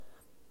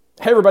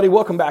Hey everybody,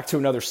 welcome back to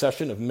another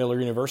session of Miller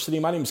University.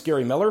 My name is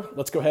Gary Miller.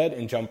 Let's go ahead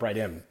and jump right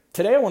in.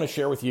 Today I want to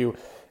share with you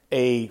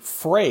a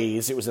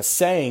phrase. It was a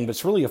saying, but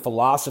it's really a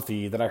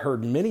philosophy that I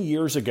heard many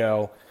years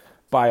ago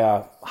by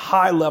a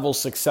high-level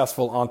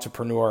successful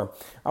entrepreneur.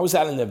 I was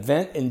at an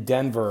event in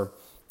Denver.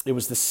 It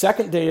was the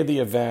second day of the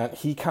event.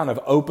 He kind of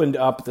opened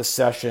up the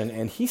session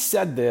and he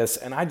said this,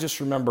 and I just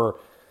remember,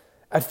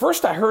 at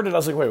first I heard it, I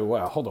was like, wait,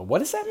 hold on, what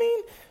does that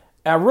mean?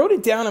 And I wrote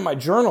it down in my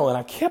journal, and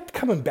I kept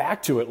coming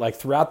back to it like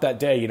throughout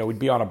that day. You know, we'd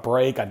be on a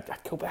break. I'd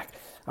go back.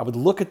 I would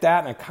look at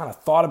that, and I kind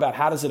of thought about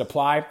how does it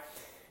apply.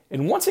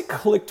 And once it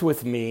clicked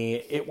with me,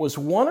 it was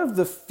one of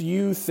the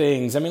few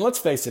things. I mean, let's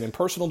face it, in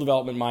personal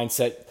development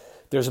mindset,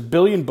 there's a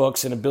billion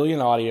books and a billion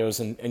audios,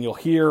 and you'll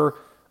hear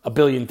a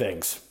billion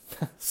things.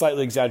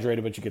 Slightly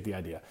exaggerated, but you get the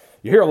idea.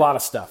 You hear a lot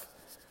of stuff.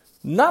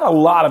 Not a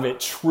lot of it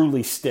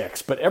truly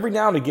sticks, but every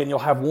now and again, you'll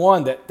have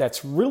one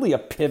that's really a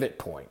pivot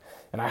point.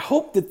 And I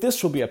hope that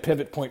this will be a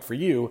pivot point for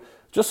you,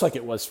 just like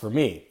it was for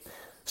me.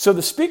 So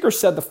the speaker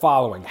said the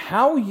following: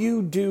 how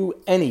you do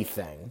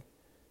anything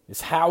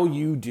is how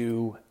you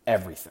do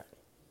everything.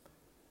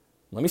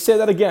 Let me say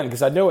that again,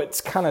 because I know it's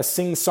kind of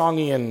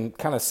sing-songy and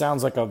kind of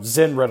sounds like a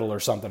Zen riddle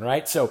or something,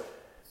 right? So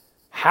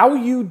how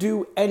you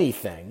do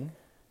anything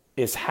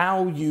is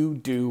how you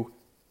do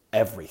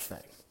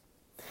everything.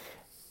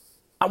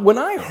 When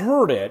I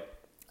heard it,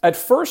 at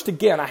first,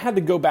 again, I had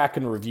to go back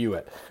and review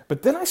it.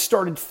 But then I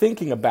started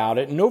thinking about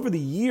it, and over the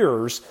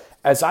years,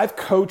 as I've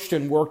coached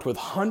and worked with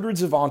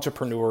hundreds of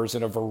entrepreneurs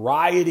in a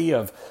variety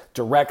of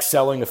direct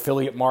selling,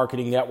 affiliate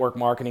marketing, network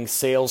marketing,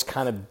 sales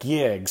kind of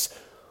gigs,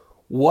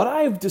 what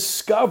I've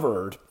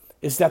discovered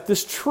is that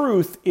this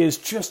truth is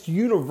just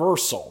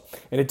universal.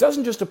 And it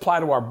doesn't just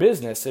apply to our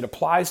business, it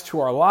applies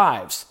to our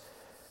lives.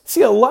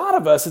 See, a lot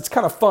of us, it's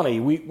kind of funny,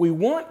 we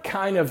want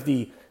kind of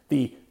the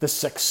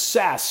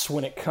success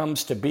when it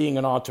comes to being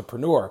an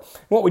entrepreneur.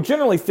 What we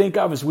generally think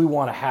of is we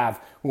want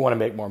to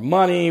make more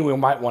money, we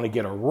might want to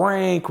get a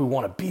rank, we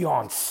want to be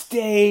on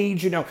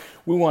stage,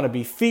 we want to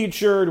be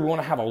featured, we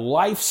want to have a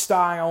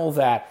lifestyle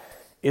that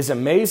is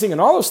amazing,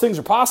 and all those things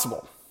are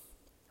possible.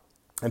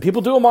 And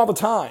people do them all the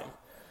time.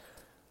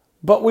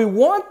 But we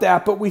want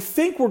that, but we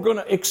think we're going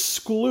to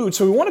exclude.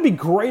 So we want to be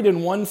great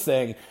in one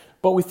thing,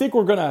 but we think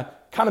we're going to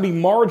kind of be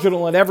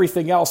marginal in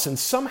everything else, and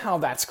somehow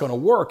that's going to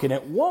work, and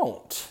it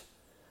won't.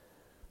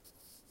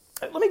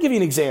 Let me give you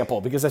an example,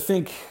 because I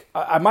think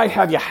I might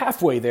have you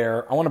halfway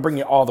there. I want to bring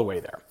you all the way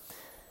there.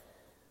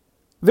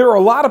 There are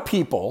a lot of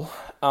people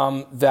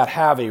that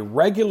have a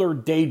regular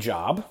day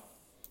job.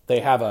 They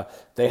have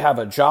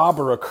a job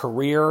or a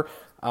career,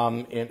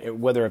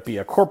 whether it be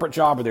a corporate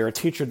job or they're a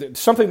teacher,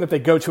 something that they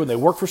go to and they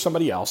work for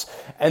somebody else,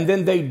 and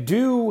then they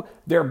do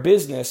their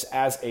business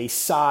as a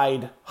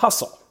side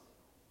hustle.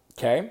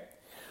 Okay?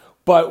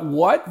 But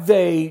what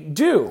they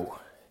do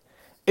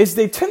is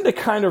they tend to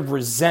kind of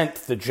resent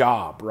the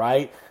job,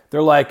 right?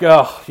 They're like,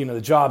 the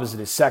job isn't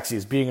as sexy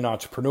as being an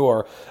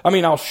entrepreneur. I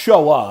mean, I'll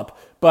show up,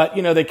 but,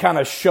 they kind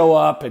of show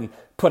up and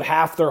put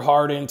half their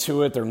heart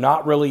into it. They're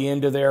not really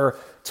into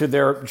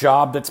their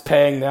job that's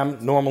paying them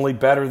normally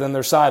better than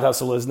their side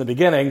hustle is in the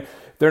beginning.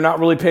 They're not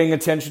really paying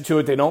attention to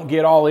it. They don't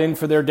get all in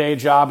for their day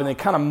job, and they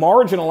kind of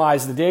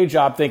marginalize the day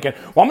job thinking,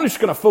 well, I'm just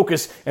going to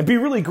focus and be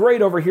really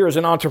great over here as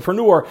an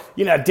entrepreneur.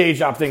 Day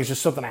job thing is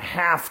just something I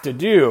have to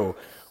do.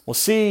 Well,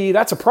 see,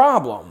 that's a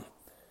problem,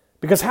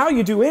 because how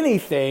you do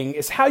anything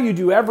is how you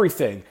do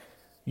everything.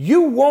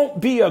 You won't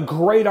be a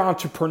great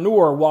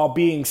entrepreneur while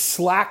being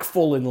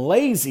slackful and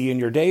lazy in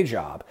your day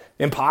job.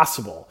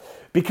 Impossible.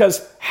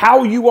 Because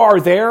how you are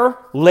there,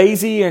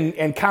 lazy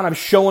and kind of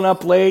showing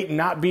up late and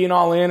not being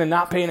all in and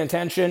not paying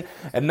attention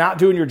and not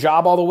doing your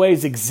job all the way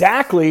is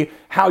exactly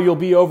how you'll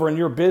be over in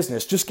your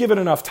business. Just give it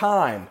enough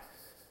time.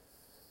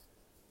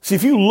 See,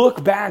 if you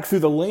look back through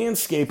the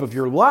landscape of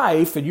your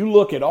life and you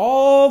look at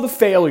all the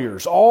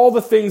failures, all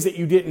the things that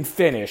you didn't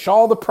finish,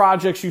 all the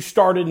projects you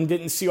started and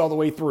didn't see all the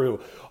way through,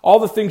 all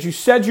the things you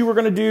said you were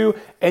going to do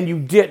and you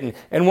didn't.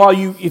 And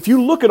if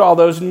you look at all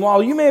those, and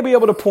while you may be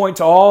able to point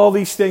to all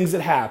these things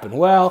that happened,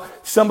 well,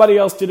 somebody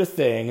else did a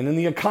thing, and then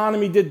the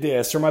economy did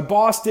this, or my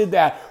boss did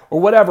that, or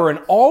whatever, and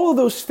all of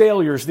those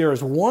failures, there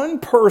is one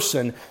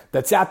person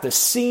that's at the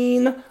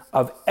scene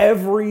of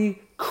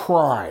every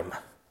crime.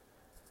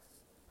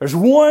 There's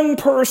one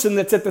person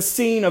that's at the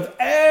scene of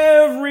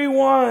every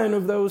one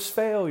of those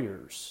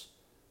failures.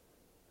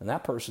 And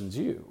that person's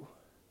you.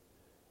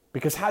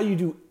 Because how you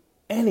do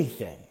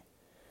anything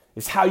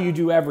is how you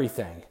do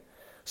everything.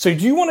 So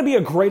do you want to be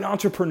a great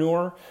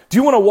entrepreneur? Do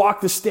you want to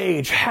walk the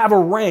stage, have a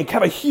rank,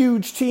 have a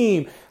huge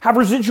team, have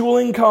residual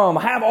income,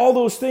 have all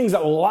those things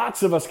that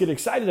lots of us get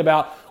excited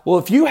about? Well,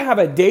 if you have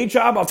a day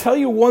job, I'll tell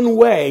you one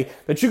way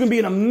that you can be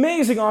an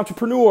amazing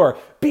entrepreneur,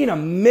 be an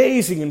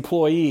amazing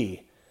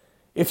employee.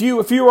 If you're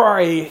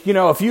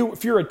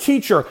a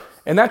teacher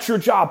and that's your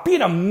job, be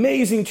an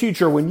amazing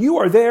teacher. When you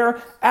are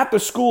there at the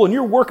school and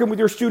you're working with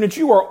your students,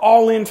 you are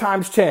all in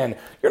times 10.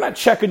 You're not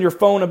checking your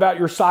phone about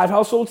your side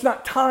hustle. It's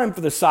not time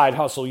for the side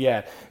hustle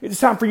yet.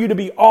 It's time for you to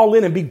be all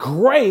in and be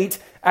great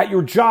at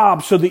your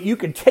job so that you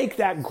can take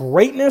that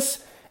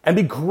greatness and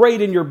be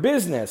great in your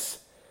business.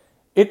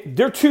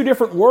 They're two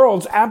different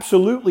worlds,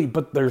 absolutely,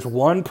 but there's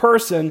one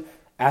person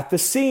at the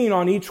scene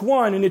on each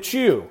one, and it's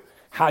you.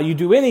 How you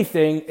do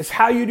anything is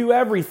how you do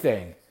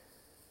everything.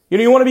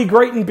 You want to be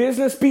great in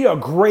business? Be a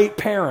great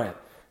parent.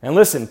 And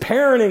listen,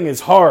 parenting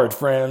is hard,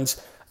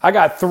 friends. I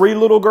got 3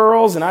 little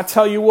girls, and I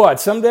tell you what,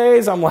 some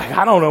days I'm like,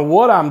 I don't know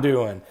what I'm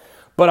doing.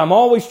 But I'm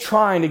always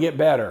trying to get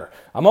better.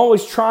 I'm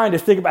always trying to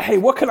think about, hey,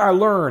 what can I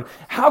learn?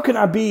 How can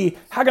I be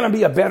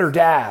a better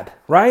dad,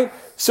 right?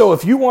 So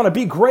if you want to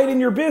be great in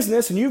your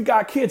business and you've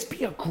got kids,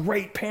 be a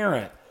great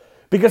parent.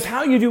 Because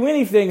how you do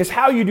anything is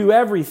how you do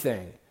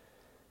everything.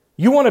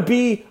 You want to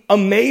be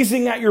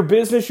amazing at your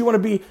business. You want to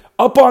be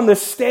up on the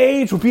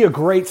stage. Be a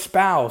great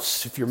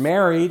spouse if you're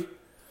married.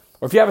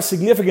 Or if you have a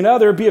significant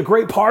other, be a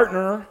great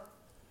partner.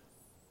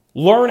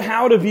 Learn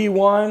how to be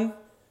one.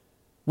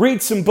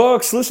 Read some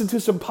books, listen to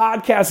some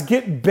podcasts,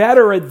 get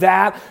better at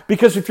that,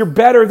 because if you're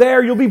better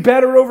there, you'll be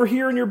better over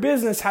here in your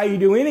business. How you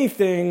do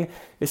anything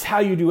is how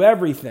you do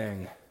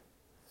everything.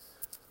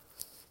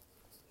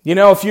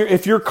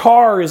 If your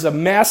car is a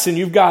mess and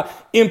you've got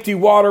empty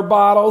water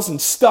bottles and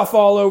stuff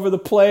all over the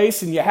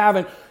place and you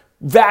haven't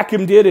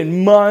vacuumed it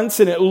in months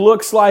and it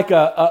looks like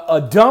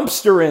a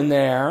dumpster in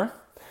there,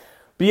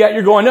 but yet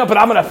you're going, no, but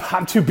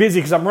I'm too busy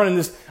because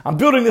I'm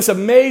building this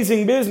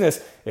amazing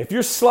business. If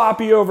you're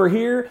sloppy over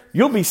here,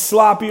 you'll be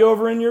sloppy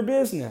over in your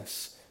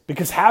business.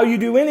 Because how you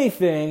do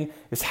anything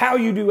is how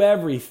you do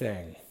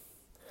everything.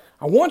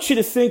 I want you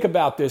to think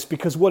about this,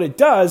 because what it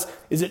does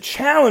is it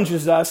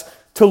challenges us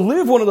to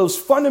live one of those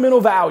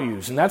fundamental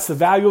values, and that's the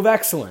value of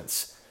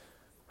excellence.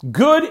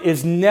 Good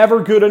is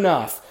never good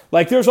enough.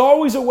 Like, there's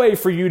always a way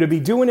for you to be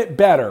doing it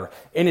better.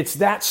 And it's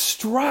that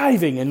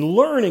striving and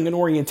learning and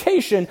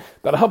orientation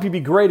that'll help you be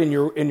great in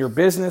your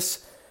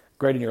business,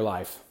 great in your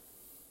life.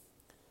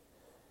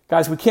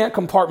 Guys, we can't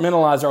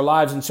compartmentalize our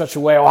lives in such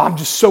a way, I'm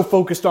just so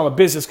focused on a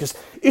business because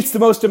it's the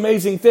most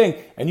amazing thing.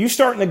 And you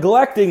start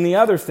neglecting the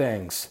other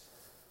things.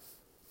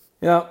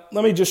 Let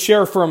me just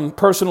share from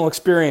personal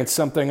experience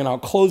something, and I'll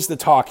close the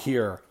talk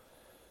here.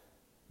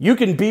 You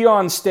can be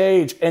on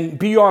stage and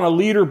be on a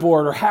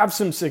leaderboard or have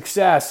some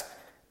success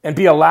and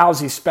be a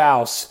lousy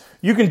spouse.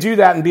 You can do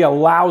that and be a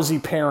lousy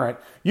parent.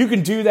 You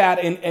can do that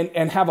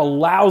and have a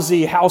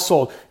lousy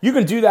household. You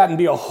can do that and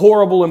be a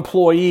horrible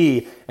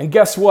employee. And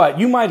guess what?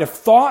 You might have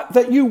thought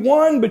that you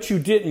won, but you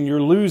didn't.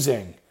 You're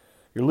losing.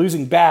 You're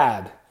losing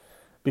bad.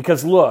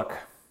 Because look,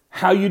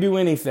 how you do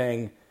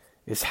anything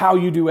is how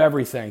you do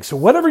everything. So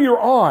whatever you're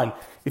on,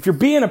 if you're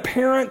being a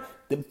parent,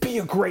 then be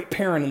a great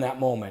parent in that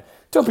moment.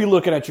 Don't be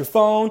looking at your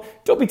phone.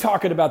 Don't be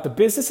talking about the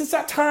business. It's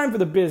not time for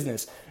the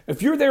business.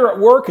 If you're there at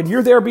work and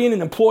you're there being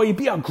an employee,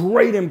 be a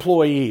great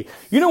employee.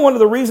 One of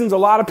the reasons a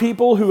lot of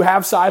people who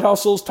have side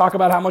hustles talk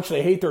about how much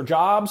they hate their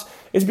jobs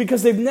is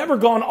because they've never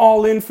gone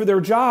all in for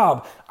their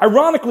job.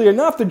 Ironically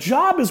enough, the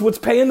job is what's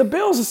paying the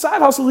bills. The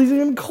side hustle isn't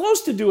even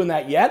close to doing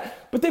that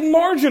yet, but they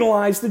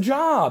marginalize the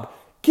job.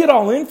 Get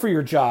all in for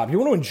your job. You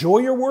want to enjoy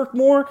your work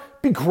more?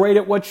 Be great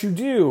at what you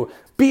do.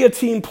 Be a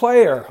team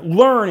player.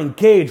 Learn,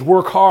 engage,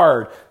 work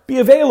hard. Be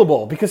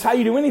available, because how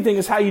you do anything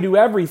is how you do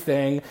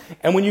everything.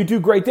 And when you do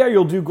great there,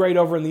 you'll do great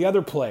over in the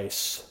other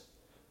place.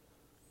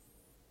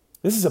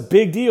 This is a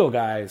big deal,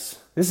 guys.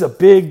 This is a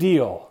big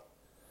deal.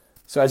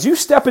 So as you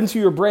step into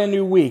your brand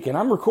new week, and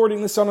I'm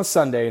recording this on a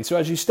Sunday, and so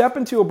as you step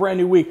into a brand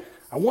new week,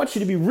 I want you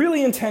to be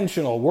really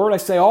intentional. A word I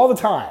say all the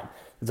time.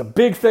 It's a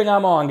big thing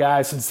I'm on,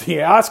 guys. Since the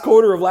last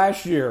quarter of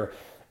last year,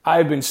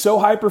 I've been so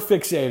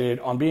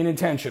hyper-fixated on being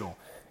intentional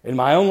in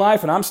my own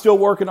life, and I'm still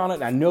working on it,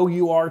 and I know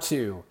you are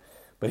too.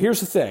 But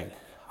here's the thing.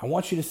 I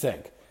want you to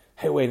think,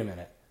 hey, wait a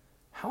minute.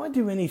 How I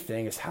do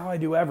anything is how I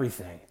do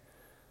everything.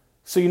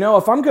 So,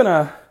 if I'm going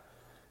to,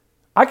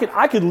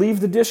 I could leave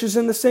the dishes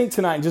in the sink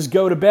tonight and just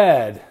go to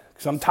bed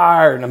because I'm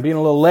tired and I'm being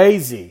a little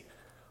lazy.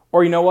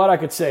 Or you know what? I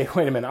could say,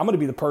 wait a minute, I'm going to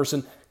be the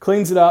person,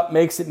 cleans it up,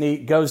 makes it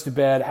neat, goes to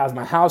bed, has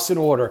my house in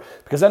order.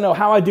 Because I know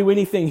how I do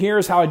anything here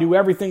is how I do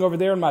everything over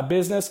there in my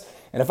business.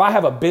 And if I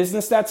have a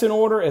business that's in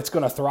order, it's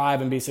going to thrive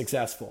and be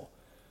successful.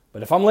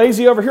 But if I'm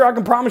lazy over here, I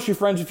can promise you,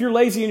 friends, if you're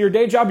lazy in your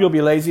day job, you'll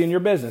be lazy in your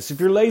business. If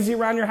you're lazy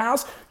around your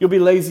house, you'll be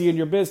lazy in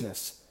your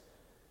business.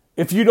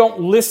 If you don't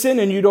listen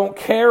and you don't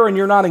care and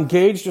you're not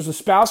engaged as a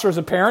spouse or as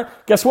a parent,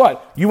 guess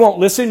what? You won't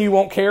listen, you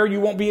won't care, you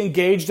won't be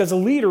engaged as a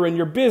leader in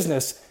your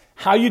business.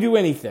 How you do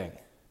anything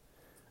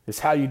is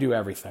how you do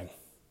everything.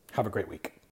 Have a great week.